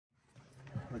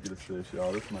Look at this fish,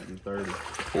 y'all. This might be 30.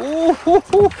 Ooh,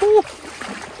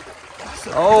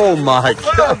 oh my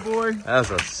God, boy. that's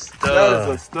a stud. That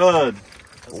is a stud.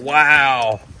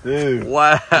 Wow, dude.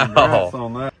 Wow. Congrats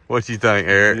on that. What you think,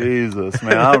 Eric? Jesus,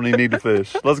 man. I don't even need to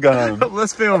fish. Let's go home.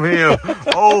 Let's film him.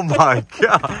 Oh my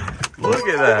God. Look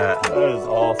at that. That is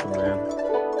awesome, man.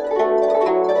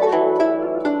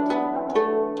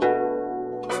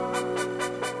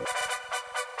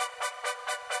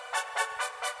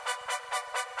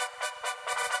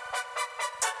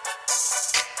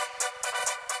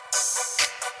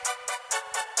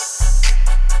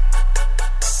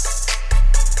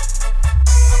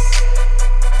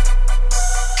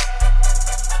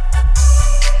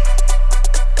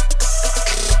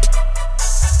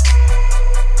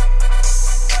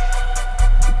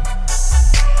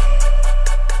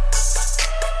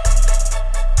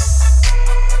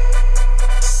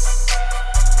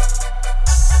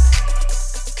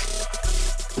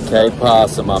 Okay,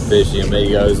 possum, my fishing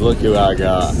amigos. Look who I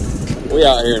got. We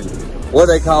out here in, what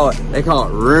do they call it? They call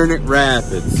it Rockfish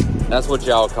Rapids. That's what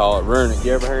y'all call it, Rockfish.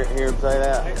 You ever hear him say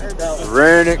that? I heard that one.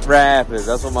 Rockfish Rapids.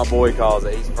 That's what my boy calls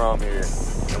it. He's from here.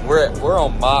 And we're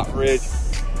on Mott Ridge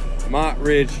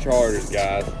Charters,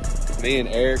 guys. Me and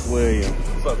Eric Williams.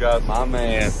 What's up, guys? My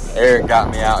man, Eric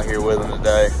got me out here with him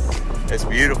today. It's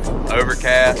beautiful,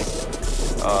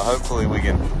 overcast. Hopefully we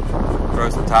can throw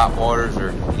some topwaters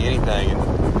or anything.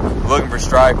 And looking for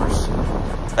stripers.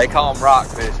 They call them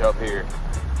rockfish up here.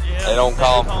 Yeah, they don't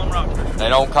call them rockfish. They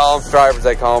don't call them stripers.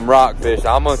 They call them rockfish.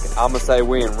 I'm gonna say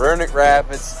we in Rockfish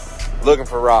Rapids looking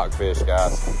for rockfish,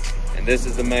 guys. And this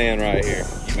is the man right here.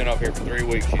 You've been up here for 3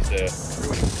 weeks, you said. 3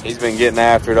 weeks. He's been getting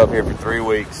after it up here for 3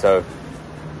 weeks. So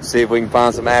see if we can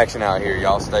find some action out here.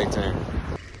 Y'all stay tuned.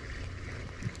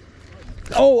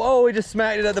 Oh, he just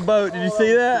smacked it at the boat. Did you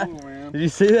see that? Cool, man. Did you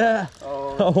see that? Oh,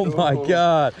 Oh my cool.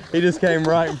 God. He just came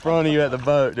right in front of you at the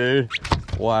boat, dude.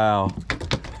 Wow.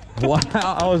 Wow,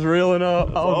 I was reeling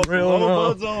up. I was reeling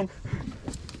up. Buds on.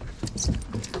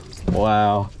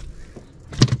 Wow.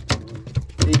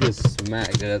 He just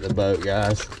smacked it at the boat,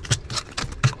 guys.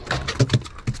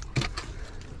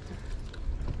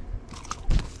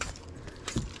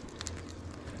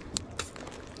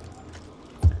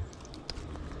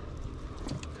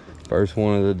 First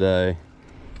one of the day.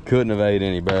 Couldn't have ate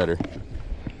any better.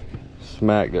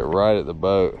 Smacked it right at the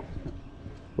boat.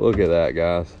 Look at that,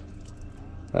 guys.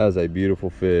 That is a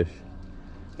beautiful fish.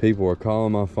 People are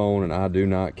calling my phone and I do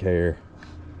not care.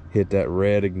 Hit that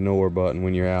red ignore button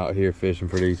when you're out here fishing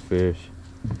for these fish.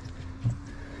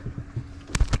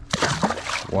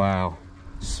 Wow.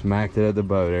 Smacked it at the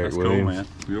boat, Eric That's Williams. cool, man.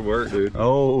 Good work, dude.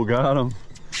 Oh, got him.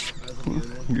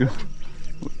 Good.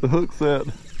 What's the hook set?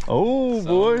 Oh,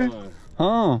 boy.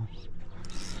 Huh?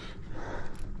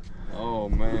 Oh,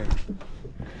 man.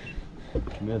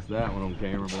 Missed that one on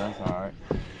camera, but that's all right.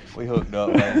 We hooked up,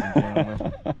 ladies and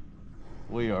gentlemen.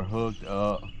 We are hooked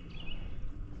up.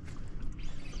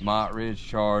 Mott Ridge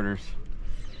Charters.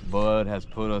 Bud has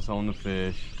put us on the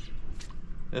fish.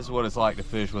 This is what it's like to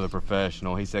fish with a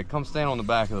professional. He said, come stand on the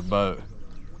back of the boat.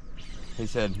 He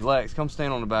said, Lex, come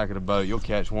stand on the back of the boat. You'll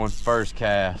catch one first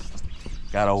cast.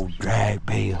 Got old drag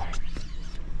peeler.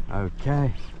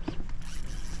 Okay.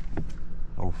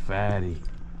 Oh, fatty.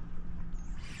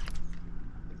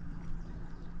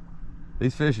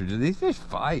 These fish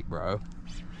fight, bro.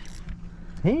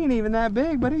 He ain't even that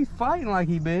big, but he's fighting like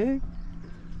he big.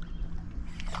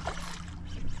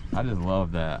 I just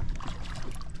love that.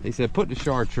 He said, put the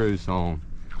chartreuse on.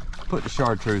 Put the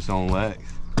chartreuse on, Lex.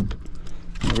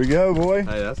 Here we go, boy.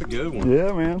 Hey, that's a good one.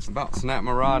 Yeah, man. About snap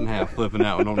my rod in half flipping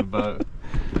that one on the boat.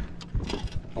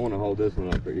 I want to hold this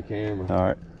one up for your camera. All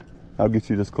right. I'll get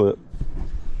you this clip.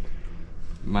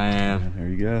 Man. There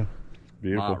you go.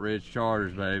 Beautiful. Mott Ridge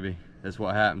Charters, baby. That's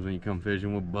what happens when you come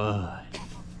fishing with Bud.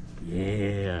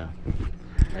 Yeah.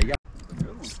 There you go.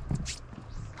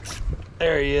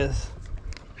 There he is.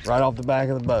 Right off the back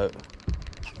of the boat.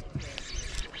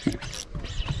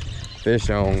 Fish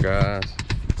on, guys.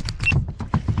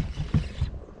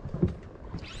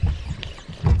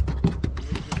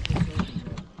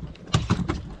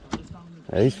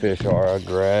 These fish are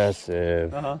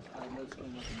aggressive. Uh-huh.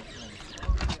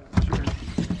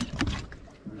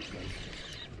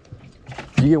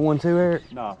 Did you get one too,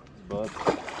 Eric? Nah, bud.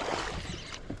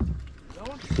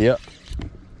 Yep.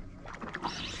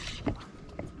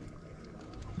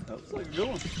 That looks like a good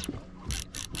one.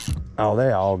 Oh,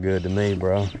 they're all good to me,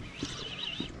 bro.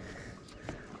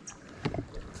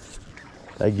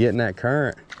 They getting that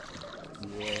current.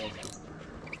 Yeah.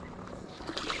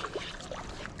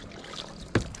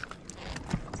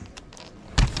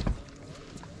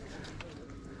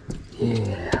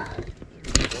 Yeah.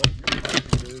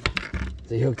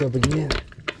 Stay hooked up again.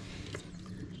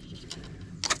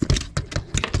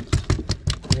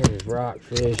 There's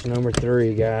rockfish number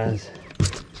 3, guys.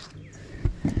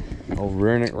 Old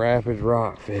Roonick Rapids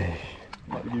rockfish.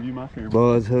 About to give you my camera.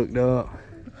 Bud's hooked up.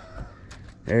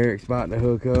 Eric's about to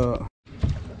hook up.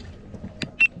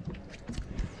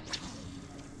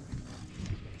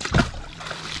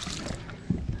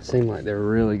 Seem like they're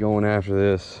really going after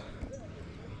this.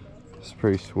 It's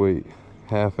pretty sweet.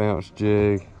 1/2 ounce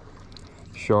jig,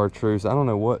 chartreuse. I don't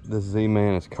know what this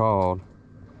Z-Man is called.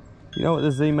 You know what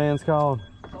this Z-Man's called?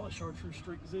 Call it Chartreuse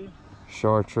Streak Z.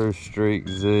 Chartreuse Streak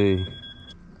Z.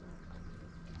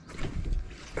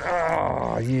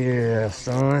 Oh yeah,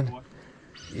 son.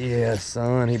 Yeah,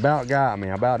 son. He about got me.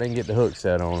 I about didn't get the hook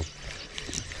set on him.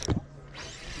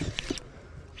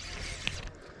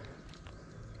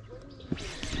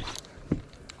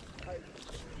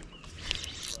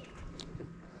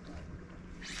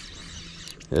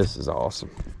 This is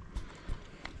awesome.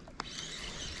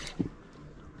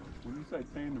 When you say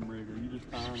tandem rig, are you just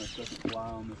tying a second fly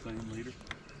on the same leader?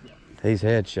 He's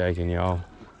head shaking, y'all.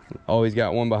 Oh, he's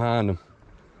got one behind him.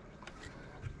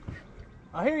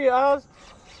 I hear you, Oz.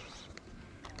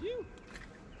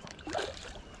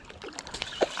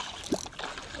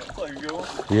 That's like a good one.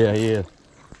 Yeah, he is.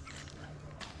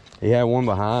 He had one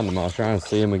behind him. I was trying to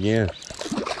see him again.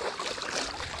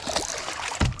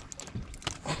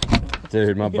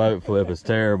 Dude, my boat flip is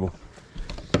terrible.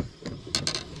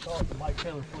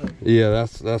 Yeah,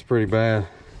 that's pretty bad.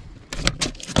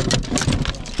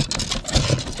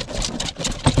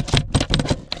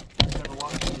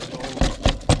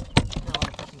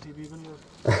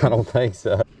 I don't think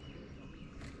so.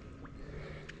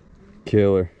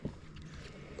 Killer.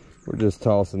 We're just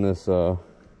tossing this little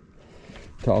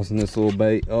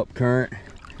bait up current,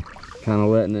 kind of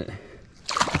letting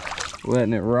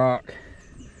it rock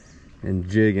and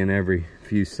jigging every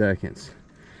few seconds.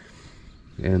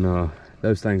 And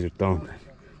those things are thumping.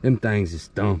 Them things is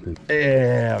thumping.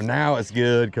 Yeah, now it's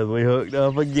good because we hooked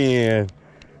up again.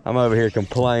 I'm over here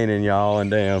complaining, y'all,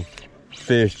 and damn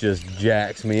fish just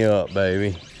jacks me up,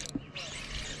 baby.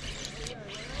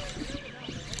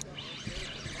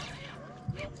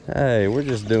 Hey, we're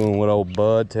just doing what old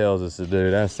Bud tells us to do.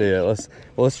 That's it.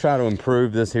 Let's try to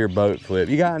improve this here boat flip.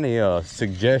 You got any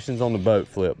suggestions on the boat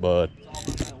flip, Bud?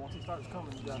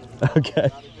 Okay.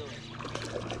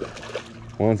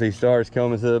 Once he starts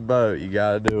coming to the boat, you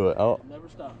gotta do it. Oh. Never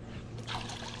stop.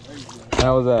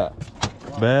 How was that?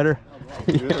 Better?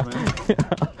 Good, man.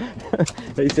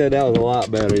 He said that was a lot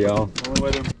better, y'all.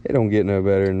 It don't get no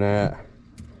better than that.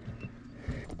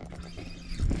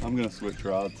 I'm gonna switch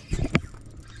rods.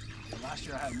 Last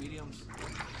year I had mediums.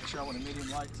 This year I want a medium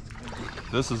light.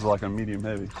 This is like a medium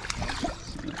heavy.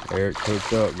 Eric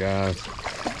hooked up, guys. You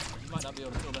might not be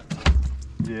able to feel that.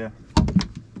 Yeah.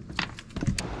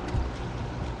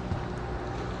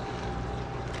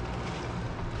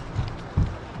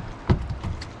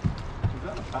 Is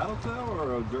that a paddle tail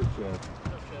or a jerk shaft?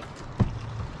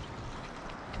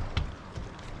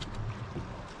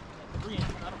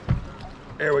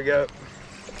 There we go.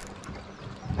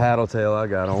 Paddle tail I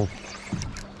got on.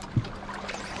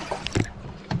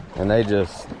 And they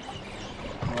just,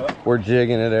 we're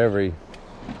jigging it every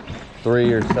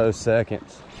 3 or so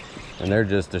seconds. And they're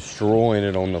just destroying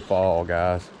it on the fall,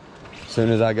 guys. As soon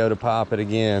as I go to pop it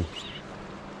again,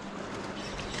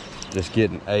 just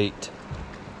getting 8.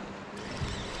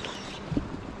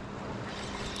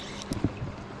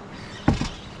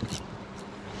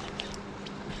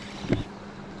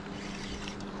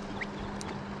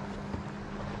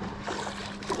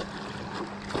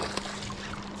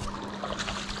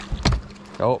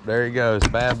 Oh, there he goes.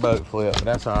 Bad boat flip, but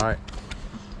that's all right.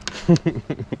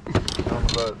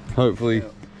 Hopefully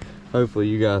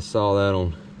you guys saw that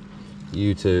on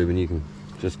YouTube and you can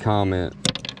just comment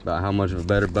about how much of a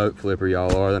better boat flipper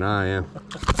y'all are than I am.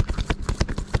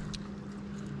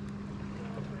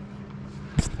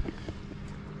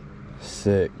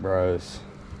 Sick, bros.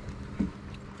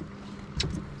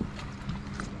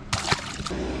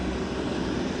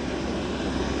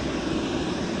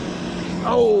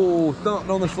 Oh, thumped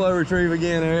on the slow retrieve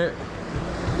again, Eric.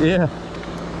 Yeah.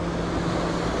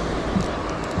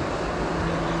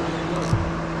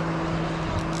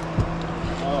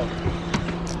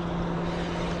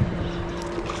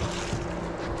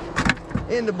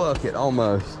 In the bucket,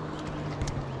 almost.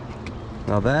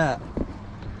 Now that,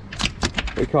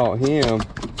 we caught him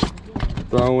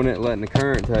throwing it, letting the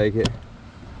current take it,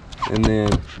 and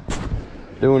then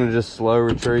doing a just slow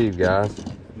retrieve, guys.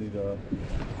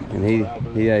 And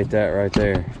he ate that right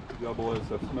there. Y'all boys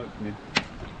have smoked me.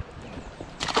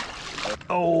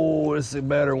 Oh, this is a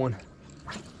better one.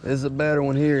 This is a better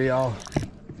one here, y'all.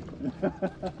 Never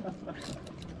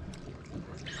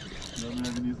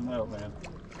need some help, man.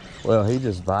 Well, he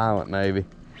just violent, maybe.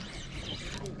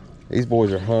 These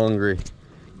boys are hungry.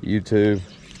 YouTube.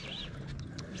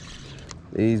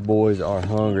 These boys are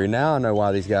hungry. Now I know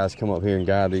why these guys come up here and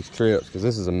guide these trips, because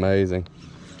this is amazing.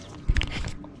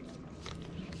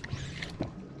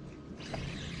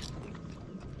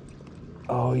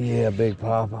 Oh yeah, Big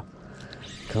Papa.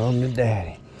 Come to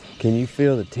Daddy. Can you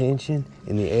feel the tension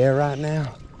in the air right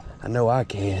now? I know I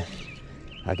can.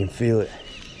 I can feel it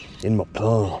in my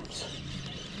palms.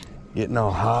 Getting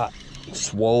all hot,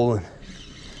 swollen.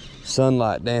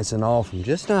 Sunlight dancing off them,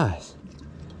 just nice.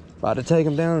 About to take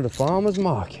them down to the farmer's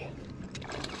market.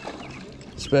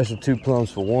 Special 2 plums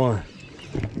for 1.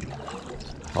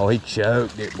 Oh, he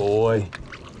choked it, boy.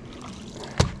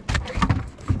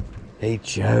 He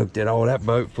choked it. Oh, that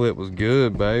boat flip was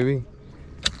good, baby.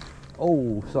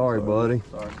 Oh, sorry, buddy.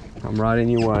 Sorry. I'm right in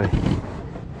your way.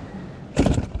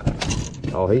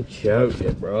 Oh, he choked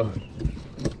it, bro.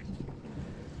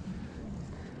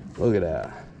 Look at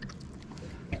that.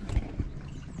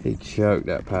 He choked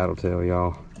that paddle tail,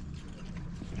 y'all.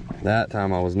 That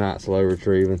time I was not slow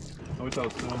retrieving. I wish I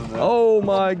was swimming that. Oh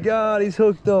my God, he's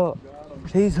hooked up.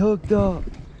 He's hooked up.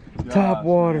 Top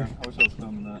water. Man. I wish I was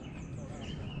swimming that.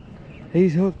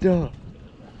 He's hooked up.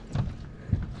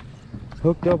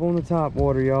 Hooked up on the top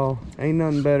water, y'all. Ain't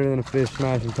nothing better than a fish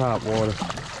smashing top water.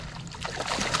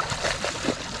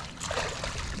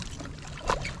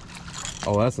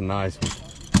 Oh, that's a nice one.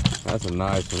 That's a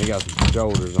nice one. He got some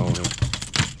shoulders on him.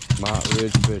 Mott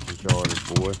Ridge fishing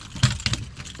charter, boy.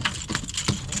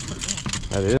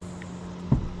 That is.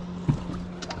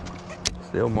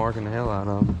 Still marking the hell out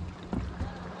of him.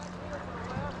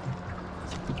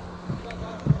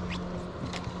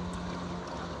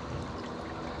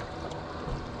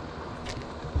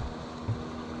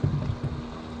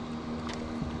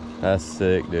 That's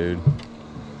sick, dude.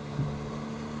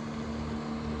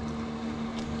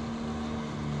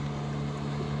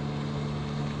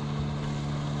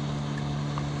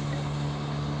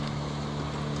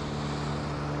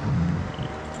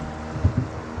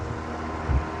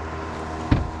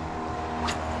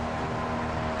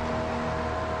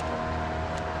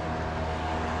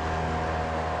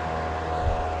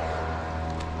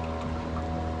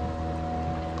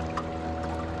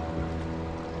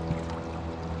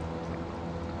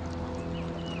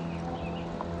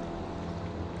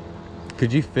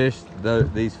 Could you fish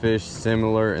these fish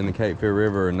similar in the Cape Fear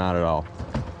River or not at all?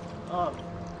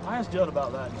 I asked Judd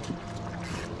about that.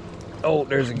 Oh,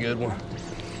 there's a good one.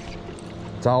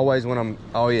 It's always when I'm,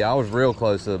 oh yeah, I was real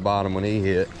close to the bottom when he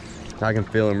hit. I can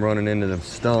feel him running into them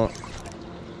stumps.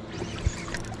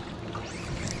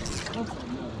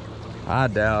 I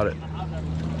doubt it.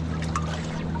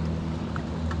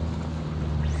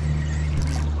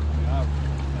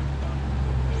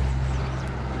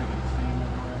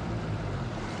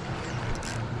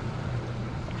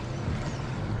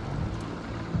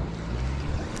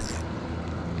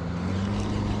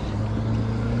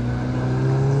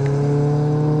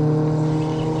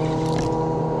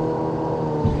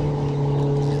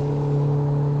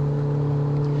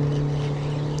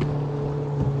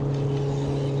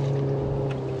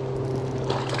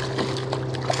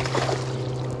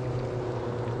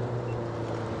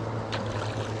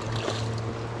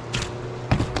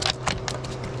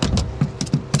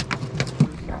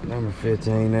 Number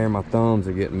 15 there. My thumbs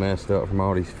are getting messed up from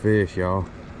all these fish, y'all.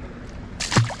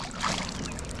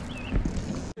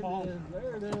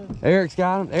 Eric's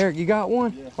got him. Eric, you got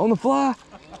one? Yeah. On the fly?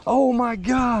 Oh my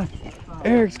God.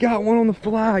 Eric's got one on the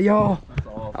fly, y'all.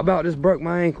 I about just broke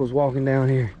my ankles walking down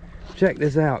here. Check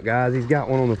this out, guys. He's got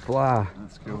one on the fly.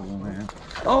 That's cool, man.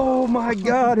 Oh my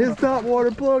God, his top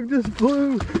water plug just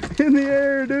flew in the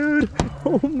air, dude.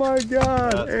 Oh my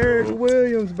God. That's Eric cool.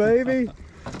 Williams, baby.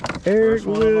 Eric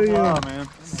Williams. Fly, man.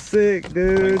 Sick,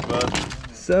 dude.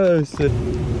 Thanks, so sick.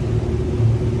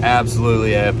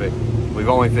 Absolutely epic. We've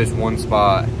only fished one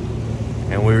spot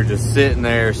and we were just sitting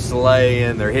there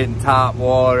slaying. They're hitting top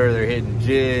water, they're hitting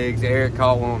jigs. Eric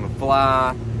caught one on the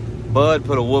fly. Bud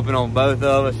put a whooping on both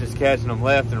of us, just catching them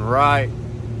left and right.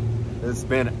 It's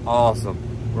been awesome.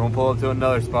 We're gonna pull up to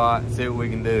another spot and see what we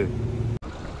can do.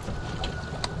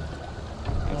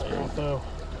 That's cool, though.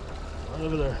 Right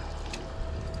over there.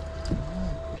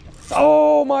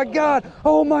 Oh my God,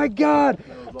 oh my God,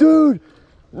 dude,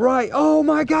 right, oh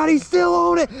my God, he's still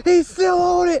on it, he's still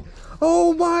on it.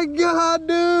 Oh my God,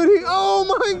 dude, oh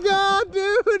my God,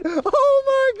 dude, oh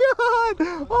my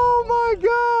God, oh my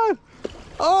God,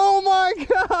 oh my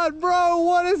God, bro,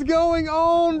 what is going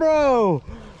on, bro?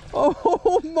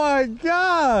 Oh my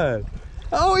God,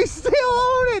 Oh, he's still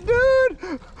on it,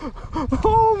 dude.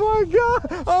 Oh my God.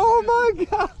 Oh my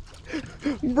God.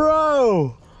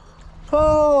 Bro.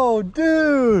 Oh,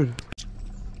 dude.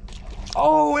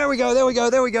 Oh, there we go. There we go.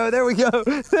 There we go. There we go.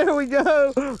 There we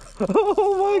go.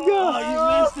 Oh my God.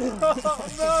 Oh, you missed it.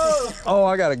 No. Oh,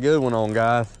 I got a good one on,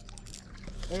 guys.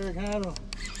 Eric had him.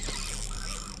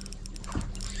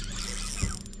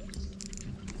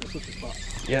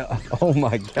 Yeah. Oh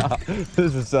my God.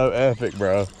 This is so epic,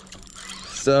 bro.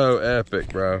 So epic,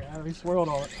 bro. Yeah, he swirled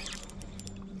on it.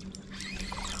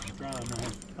 I'm trying,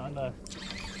 man. I know.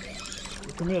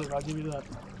 You're committed, I'll give you that.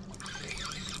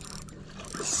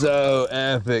 So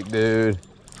epic, dude.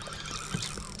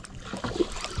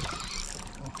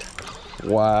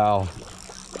 Wow.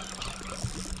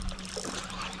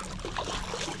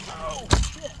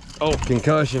 Oh,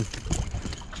 concussion.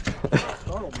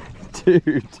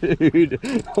 Dude,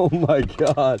 oh my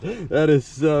God, that is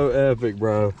so epic,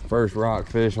 bro. First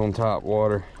rockfish on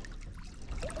Topwater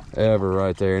ever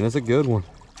right there, and it's a good one.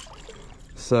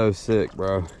 So sick,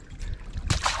 bro.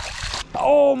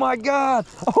 Oh my God,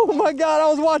 oh my God, I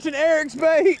was watching Eric's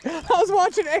bait. I was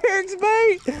watching Eric's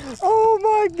bait. Oh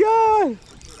my God.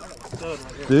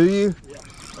 Do you?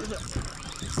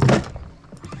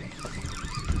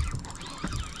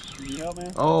 Can you help,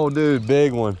 man? Oh, dude,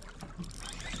 big one.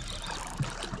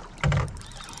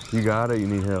 You got it? You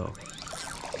need help?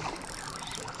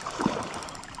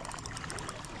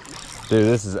 Dude,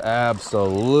 this is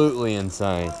absolutely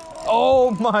insane.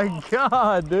 Oh my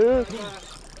God, dude.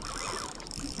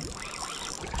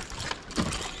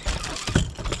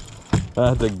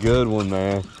 That's a good one,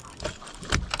 man.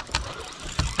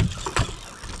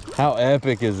 How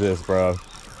epic is this, bro?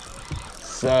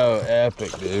 So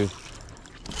epic, dude.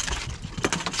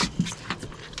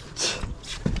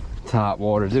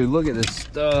 Topwater, dude, look at this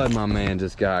stud my man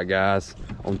just got, guys,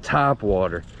 on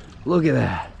Topwater. Look at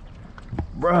that,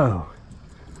 bro.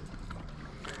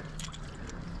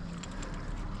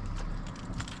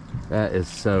 That is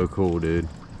so cool, dude.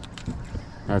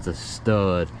 That's a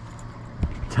stud.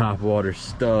 Topwater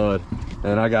stud.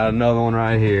 And I got another one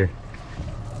right here.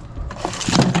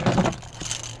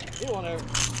 Get one over.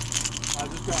 I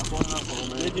just got blown up a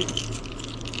little bit. Did you?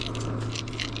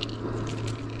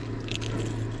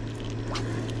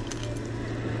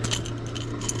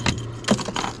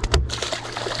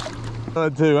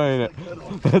 Too, ain't it?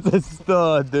 That's a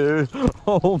stud, dude.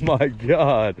 Oh my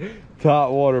God.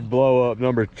 Topwater blow up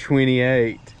number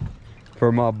 28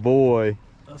 for my boy.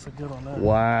 That's a good one there.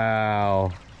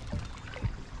 Wow.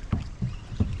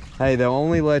 Hey, they'll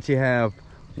only let you have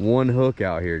one hook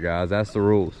out here, guys. That's the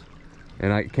rules.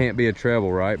 And it can't be a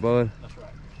treble, right, bud? That's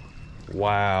right.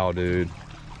 Wow, dude.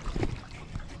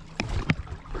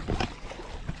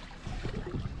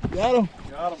 Got him.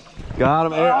 Got him. Got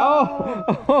him, Eric.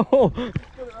 Oh!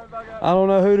 I don't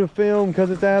know who to film because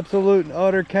it's absolute and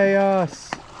utter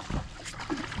chaos.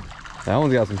 That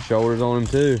one's got some shoulders on him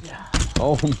too.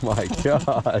 Oh my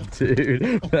God,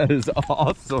 dude. That is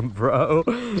awesome, bro.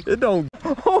 It don't.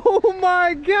 Oh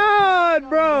my God,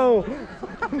 bro.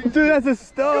 Dude, that's a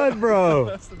stud, bro.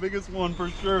 That's the biggest one for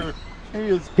sure.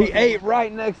 He ate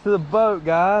right next to the boat,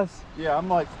 guys. Yeah, I'm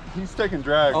like, he's taking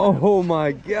drag. Oh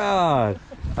my God.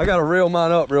 I gotta reel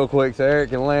mine up real quick so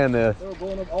Eric can land this. They were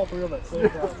blowing up all three of that same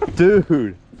time.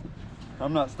 Dude.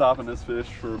 I'm not stopping this fish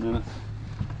for a minute.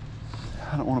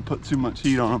 I don't want to put too much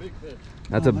heat on him. Big fish.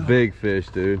 That's a big fish,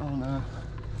 dude. Oh no.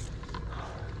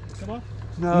 Come on.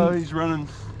 No, he's running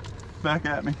back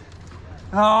at me.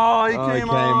 Oh, he came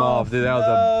off. Dude,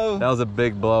 that was a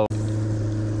big blow.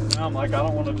 Now I'm like, I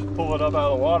don't want to just pull it up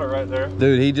out of the water right there.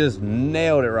 Dude, he just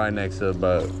nailed it right next to the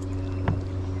boat.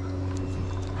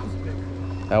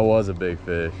 That was a big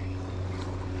fish.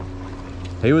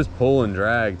 He was pulling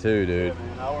drag too, dude. Yeah,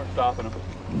 man, I weren't stopping him.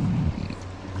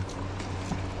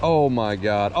 Oh my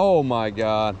God. Oh my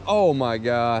God. Oh my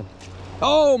God.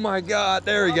 Oh my God.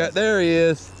 There he got. There he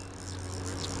is.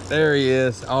 There he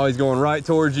is. Oh, he's going right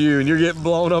towards you and you're getting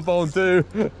blown up on too.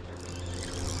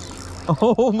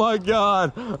 Oh my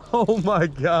God. Oh my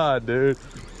God, dude.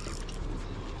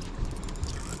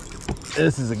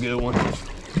 This is a good one.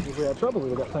 If we had trouble, we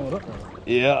would have got tangled up there.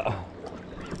 Yeah,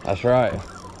 that's right.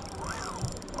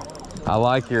 I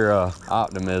like your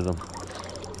optimism.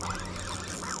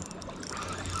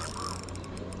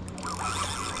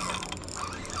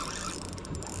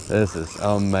 This is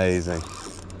amazing.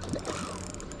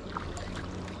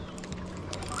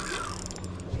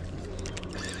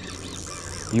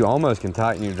 You almost can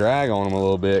tighten your drag on them a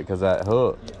little bit because that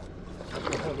hook.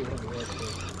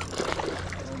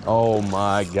 Oh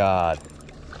my God.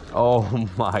 Oh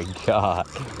my God.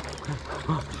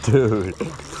 Dude.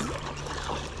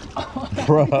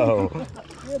 Bro.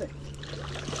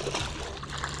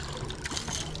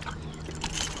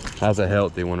 That's a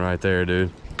healthy one right there,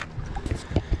 dude.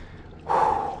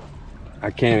 I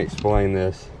can't explain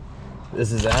this.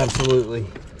 This is absolutely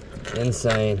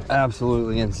insane.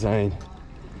 Absolutely insane.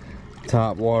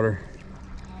 Topwater.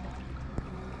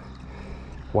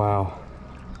 Wow.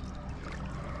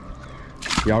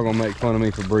 Y'all gonna make fun of me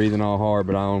for breathing all hard,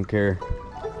 but I don't care.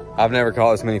 I've never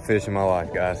caught this many fish in my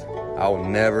life, guys. I will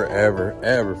never, ever,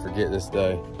 ever forget this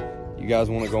day. You guys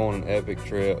wanna go on an epic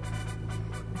trip?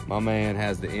 My man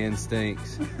has the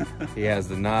instincts. He has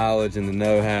the knowledge and the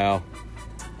know-how.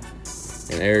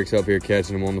 And Eric's up here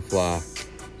catching them on the fly.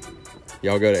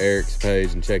 Y'all go to Eric's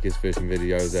page and check his fishing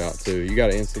videos out too. You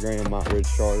got an Instagram, Mott Ridge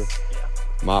Charter?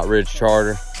 Mott Ridge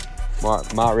Charter.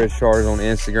 Mott Ridge Charter's on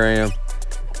Instagram.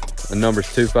 The number's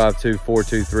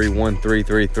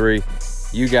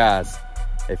 252-423-1333. You guys,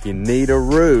 if you need a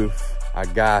roof, I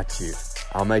got you.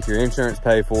 I'll make your insurance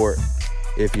pay for it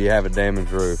if you have a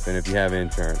damaged roof and if you have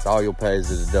insurance. All you'll pay is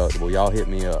the deductible. Y'all hit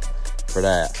me up for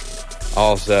that.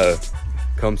 Also,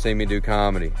 come see me do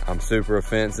comedy. I'm super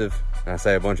offensive and I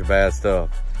say a bunch of bad stuff.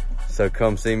 So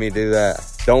come see me do that.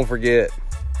 Don't forget,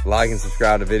 like and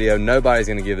subscribe to the video. Nobody's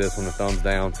gonna give this one a thumbs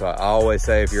down. So I always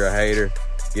say if you're a hater,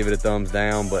 give it a thumbs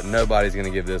down, but nobody's gonna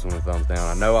give this one a thumbs down.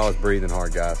 I know I was breathing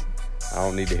hard, guys. I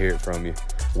don't need to hear it from you.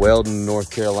 Weldon,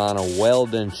 North Carolina,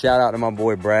 Weldon. Shout out to my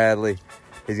boy Bradley.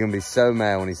 He's gonna be so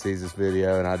mad when he sees this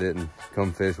video and I didn't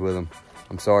come fish with him.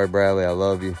 I'm sorry, Bradley, I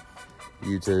love you.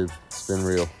 YouTube, it's been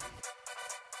real.